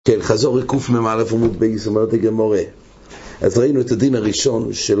כן, חזור קוף ממעלף עמוד בייס, אומרת הגמורה. אז ראינו את הדין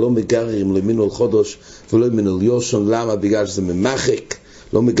הראשון שלא מגררים למינול חודש ולא מינול יושון. למה? בגלל שזה ממחק,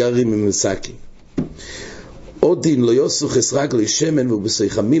 לא מגררים ממסקים. עוד דין לא יוסוך אסרג לי שמן והוא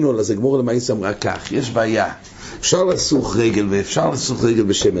בסייך מינול. אז הגמורה למעשה אמרה כך, יש בעיה, אפשר לסוך רגל ואפשר לסוך רגל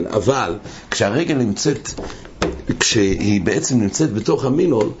בשמן, אבל כשהרגל נמצאת, כשהיא בעצם נמצאת בתוך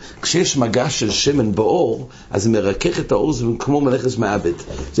המינול, כשיש מגע של שמן באור, אז זה מרכך את האור, זה כמו מלאכת מעבד.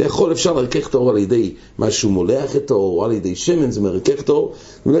 זה יכול, אפשר לרכך את האור על ידי משהו מולח את האור, או על ידי שמן, זה מרכך את האור,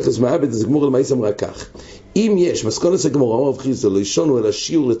 מלאכת מעבד. אז גמור למעשה אמרה כך, אם יש, מסכונת הגמור אמר בחיזה, לא ישונו אלא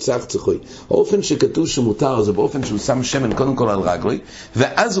שיעור לצח צחוי. האופן שכתוב שמותר זה באופן שהוא שם שמן קודם כל על רגלוי,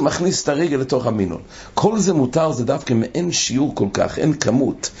 ואז הוא מכניס את הרגל לתוך המינול. כל זה מותר, זה דווקא מאין שיעור כל כך, אין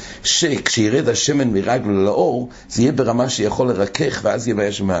כמות, שכשירד השמן מרגלו לאור, זה יהיה ברמה שיכול לרכך, ואז יהיה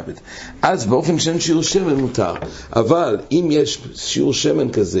בעיה שמעבד. אז באופן שאין שיעור שמן מותר. אבל אם יש שיעור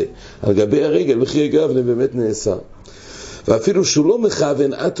שמן כזה, על גבי הרגל, וכי אגב, זה באמת נעשה. ואפילו שהוא לא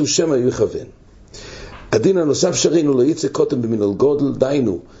מכוון, עתו שמה יכוון. הדין הנוסף שראינו, לא יצא קוטן במינול גודל,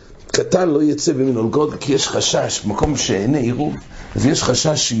 דיינו, קטן לא יצא במינול גודל, כי יש חשש, במקום שאין עירוב, אז יש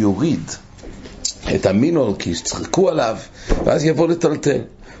חשש שיוריד את המינול, כי יצחקו עליו, ואז יבוא לטלטל.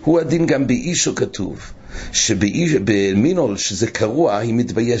 הוא הדין גם באישו כתוב, שבמינול שזה קרוע היא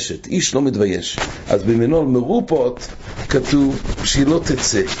מתביישת, איש לא מתבייש. אז במינול מרופות כתוב שהיא לא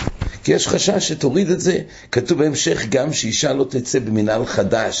תצא, כי יש חשש שתוריד את זה. כתוב בהמשך גם שאישה לא תצא במינל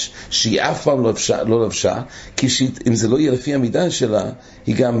חדש שהיא אף פעם לא לבשה, כי אם זה לא יהיה לפי המידה שלה,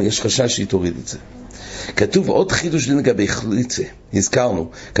 היא גם יש חשש שהיא תוריד את זה. כתוב עוד חידוש דין לגבי חליצה, הזכרנו,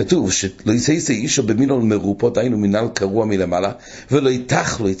 כתוב שלא יצא אישו במינול מרופות, היינו מינל קרוע מלמעלה, ולא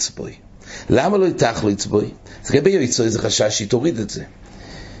יתח לו יצבוי. למה לא יתח לו יצבוי? אז לגבי יצבוי זה חשש שהיא תוריד את זה,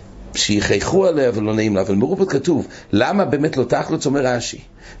 שיחייכו עליה ולא נעים לה. אבל מרופות כתוב, למה באמת לא תח לו? אומר רש"י,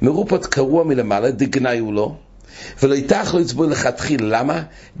 מרופות קרוע מלמעלה, דגניו לו, ולא יתח לו יצבוי לכתחילה. למה?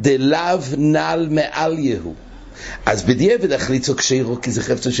 דלאו נל מעל יהו. אז בדיעבד החליצו כשאירו, כי זה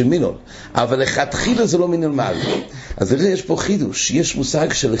חפצה של מינול, אבל לכתחילה זה לא מינול מעל. אז יש פה חידוש, יש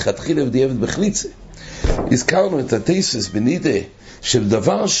מושג של לכתחילה בדיעבד בחליצה. הזכרנו את התייסס בנידה,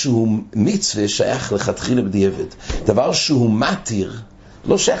 שדבר שהוא מצווה שייך לכתחילה בדיעבד, דבר שהוא מתיר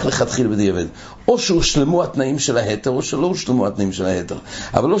לא שייך לכתחילה בדיעבד, או שהוא שלמו התנאים של ההתר או שלא שלמו התנאים של ההתר,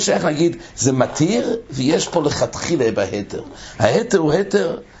 אבל לא שייך להגיד זה מתיר ויש פה לכתחילה בהתר. ההתר הוא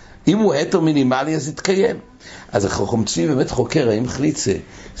התר, אם הוא התר מינימלי אז יתקיים. אז החוכמצי באמת חוקר האם חליצה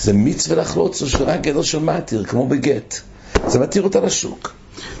זה מצווה לחלוץ או שרק גדר של מתיר כמו בגט, זה מתיר אותה לשוק.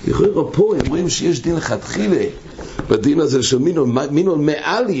 לכאורה פה הם רואים שיש דין לכתחילה בדין הזה של מינול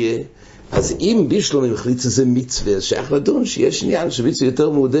מעל יהיה. אז אם בישלום עם חליצה זה מצווה, אז שייך לדון שיש עניין שמצווה יותר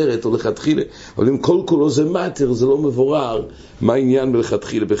מודרת או לכתחילה, אבל אם כל כולו זה מתיר, זה לא מבורר מה העניין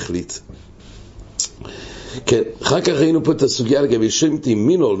בלכתחילה בחליצה. כן, אחר כך ראינו פה את הסוגיה לגבי שמתי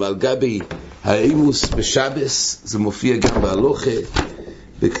מינול ועל גבי האימוס בשבס, זה מופיע גם בהלוכה,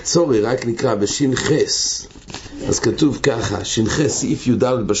 בקצורי רק נקרא בשין חס. אז כתוב ככה, שין חס סעיף י"ד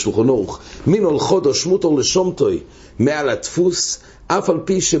בשולחן ערוך, מינול חודש מותר לשומתוי מעל הדפוס, אף על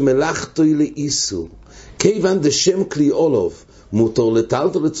פי שמלאכתוי לאיסור, כיוון דשם כלי אולוב מותר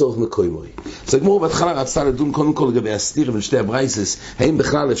לטלטל לצורך מקוימוי. אז הגמור בהתחלה רצתה לדון קודם כל לגבי הסתיר בין שתי הברייסס, האם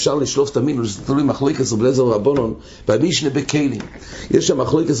בכלל אפשר לשלוף את המינול, שזה תלוי מחלוקת רבי אליעזר ורבנון במשנה בכלים. יש שם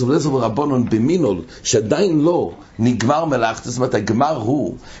מחלוקת רבי אליעזר ורבנון במינול שעדיין לא נגמר מלאכת, זאת אומרת הגמר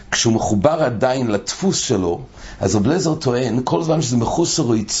הוא כשהוא מחובר עדיין לדפוס שלו. אז רבי אליעזר טוען כל זמן שזה מחוסר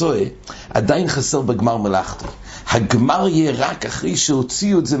או יצואה עדיין חסר בגמר מלאכתו, הגמר יהיה רק אחרי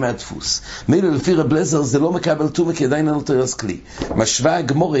שהוציאו את זה מהדפוס. מילא לפי רבי אליעזר זה לא מקבל תומה, כי עדיין אין לו תרס כלי. משווה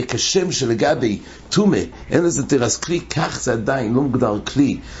הגמורה כשם שלגבי תומה אין לזה תרס כלי, כך זה עדיין לא מוגדר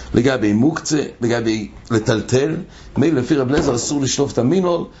כלי לגבי מוקצה, לגבי לטלטל. מילא לפי רבי אליעזר אסור לשלוף את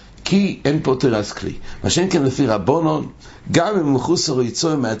המינול, כי אין פה תרס כלי. מה שאין כן לפי רבונון, גם אם מחוסר או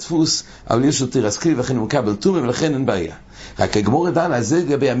יצואה מהדפוס, אבל יש לו תרס כלי וכן הוא מקבל תומה, ולכן אין בעיה. רק הגמור דנה, אז זה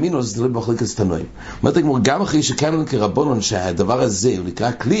לגבי המינול, זה לא במחלוקת תנועים. אומרת הגמור, גם אחרי שקיימנו כרבונון שהדבר הזה הוא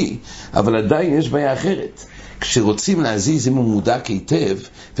נקרא כלי, אבל עדיין יש בעיה אחרת. כשרוצים להזיז, אם הוא מודע היטב,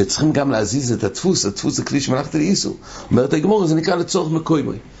 וצריכים גם להזיז את הדפוס, הדפוס זה כלי שמלאכת לאיסור. אומרת הגמור, זה נקרא לצורך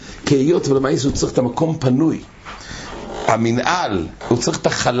מקוימוי. כי היות ולמעשה הוא צריך את המקום פנוי. המנהל, הוא צריך את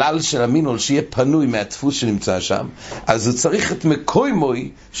החלל של המינול שיהיה פנוי מהדפוס שנמצא שם, אז הוא צריך את מקוימוי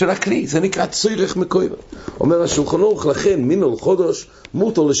של הכלי, זה נקרא צורך מקוימוי. אומר השולחן ערוך, לכן מינול חודש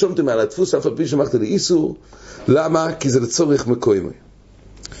מותר לשומתם על הדפוס אף על פי שמלאכת לאיסור. למה? כי זה לצורך מקוימוי.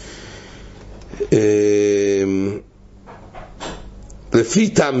 לפי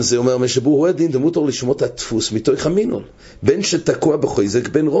טעם זה אומר משבור הוא הדין דמותו לשמות הדפוס מתוך המינול, בין שתקוע בחויזק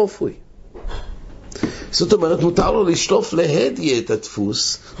בין רופוי. זאת אומרת, מותר לו לשלוף להדיה את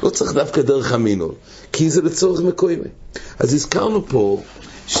הדפוס, לא צריך דווקא דרך המינול, כי זה לצורך מקוימי. אז הזכרנו פה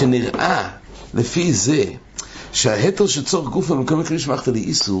שנראה לפי זה שההתר שצורך גוף במקום כלי שמחת לי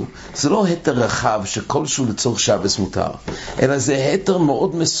איסור, זה לא התר רחב שכלשהו לצורך שבס מותר, אלא זה התר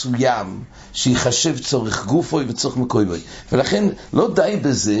מאוד מסוים שיחשב צורך גופוי וצורך מקוימי. ולכן לא די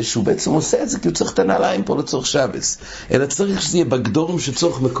בזה שהוא בעצם עושה את זה כי הוא צריך את הנעליים פה לצורך שבס, אלא צריך שזה יהיה בגדורים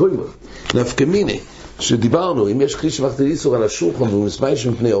שצורך מקוימי. נפקא מיני שדיברנו, אם יש כלי שמחת לי איסור על השולחן והוא מסמייש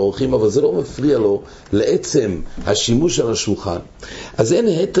מפני האורחים, אבל זה לא מפריע לו לעצם השימוש על השולחן, אז אין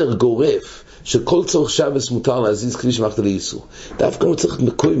התר גורף שכל צורך שבס מותר להזיז כלי שמחת לי איסור. דווקא הוא צריך את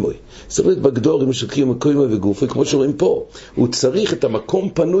מקוימוי, צריך להיות בגדורים של קיום מקוימוי וגופי, כמו שאומרים פה, הוא צריך את המקום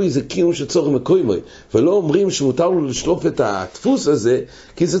פנוי, זה קיום של צורך מקוימוי, ולא אומרים שמותר לו לשלוף את הדפוס הזה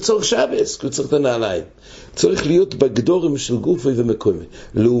כי זה צורך שבס, כי הוא צריך את הנעליים. צריך להיות בגדורים של גופי ומקוימוי.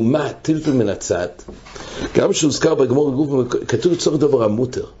 לעומת טלטל מן הצד, גם שהוזכר בגמור גוף כתוב צורך דבר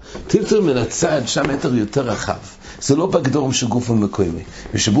המותר, טלטל מן הצד שם היתר יותר רחב, זה לא בגדורים של גוף ומקוימי,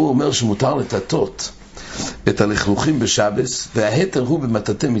 ושבו אומר שמותר לטטות את הלכלוכים בשבס, וההתר הוא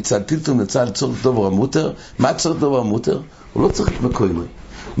במטאטה מצד טלטל מצד צורך דבר המותר. מה צורך דבר המותר? הוא לא צריך את מקוימי,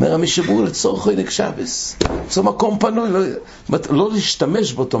 אומר המשבו לצורך חוינק שבס, זה מקום פנוי, לא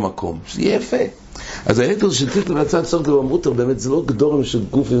להשתמש באותו מקום, שיהיה יפה. אז ההתר של טלטל מצד צורך דבר המותר באמת זה לא גדורים של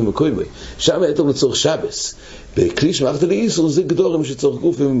גוף ומקוימי, שם ההתר לצורך שבס, בכלי שמחת לי איסור זה גדורים של צורך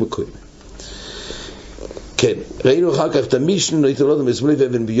גוף ומקוימי. כן, ראינו אחר כך את המשנה, נויטלות המסמולי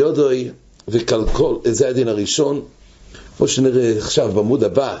ואבן ביודוי וקלקול, זה הדין הראשון, כמו שנראה עכשיו בעמוד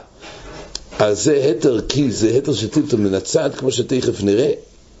הבא. אז זה התר, כי זה התר שטלטל מן הצד, כמו שתכף נראה.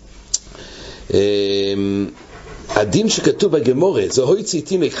 הדין שכתוב בגמורה, זה הויצי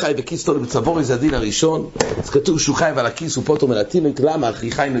תינוק חי בכיס תולו בצבורי, זה הדין הראשון. אז כתוב שהוא חי על הכיס, הוא פוטר מן התינוק. למה?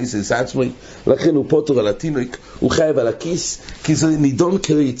 אחרי חי לא יסס עצמי, לכן הוא פוטר על התינוק, הוא חי על הכיס, כי זה נידון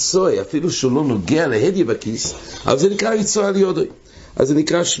כריצוי, אפילו שהוא לא נוגע להדיה בכיס, אבל זה נקרא ריצוי על יודוי. אז זה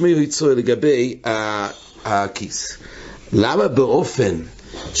נקרא שמי ריצוי לגבי הכיס. למה באופן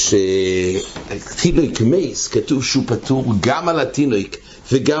שתינוק מייס, כתוב שהוא פטור גם על התינוק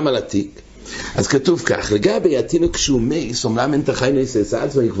וגם על התיק? אז כתוב כך, לגבי התינוק שהוא מייס, אומנם אין תחי נסס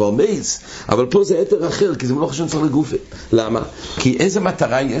עצמי כבר מייס, אבל פה זה יתר אחר, כי זה מלוך שאני צריך לגופה. למה? כי איזה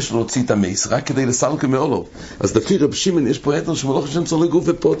מטרה יש להוציא את המייס? רק כדי לסלקה מעולו. אז לפי רב שמעון יש פה יתר שמלוך שאני צריך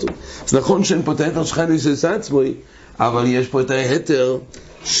לגופה פוטו. אז נכון שאין פה את היתר שחי נסס עצמי, אבל יש פה את היתר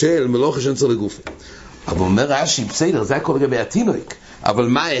של מלוך שאני צריך לגופה. אבל אומר רש"י, בסדר, זה הכל לגבי התינוק, אבל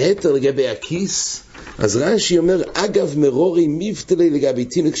מה היתר לגבי הכיס? אז רש"י אומר, אגב מרורי מבטלי לגבי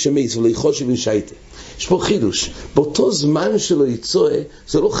תינוק שמייס ולא יחושב עם שייטה. יש פה חידוש, באותו זמן שלו יצואה,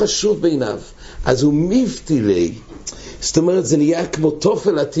 זה לא חשוב בעיניו, אז הוא מבטלי, זאת אומרת זה נהיה כמו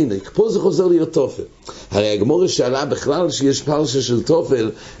תופל התינוק, פה זה חוזר להיות תופל. הרי הגמורה שאלה בכלל שיש פרשה של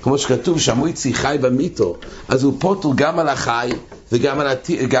תופל, כמו שכתוב שהמויצי חי במיתו, אז הוא פוטר גם על החי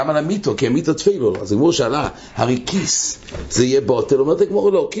וגם על המיתו, כי המיתו תפילו. אז הגמורה שאלה, הרי כיס זה יהיה בוטל, אומרת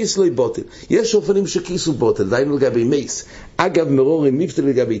הגמורה לא, כיס לא יהיה בוטל. יש אופנים שכיס הוא בוטל, דיינו לגבי מייס, אגב מרורי מבטל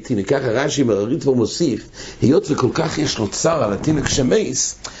לגבי תינוק. ככה רש"י מררית ומוסיף, היות וכל כך יש לו צר על התינוק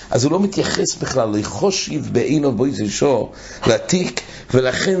שמייס, אז הוא לא מתייחס בכלל לחושיב בעינו בויזי שו לתיק,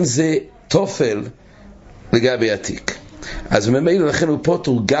 ולכן זה תופל לגבי התיק. אז ממילא לכן הוא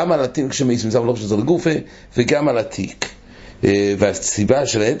פוטר גם על התינוק שמייס, מזם לא שזה לגופה, וגם על התיק. והסיבה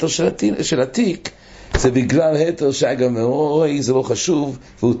של ההתר של התיק זה בגלל ההתר שאגב מאורי זה לא חשוב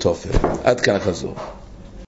והוא תופל. עד כאן חזור.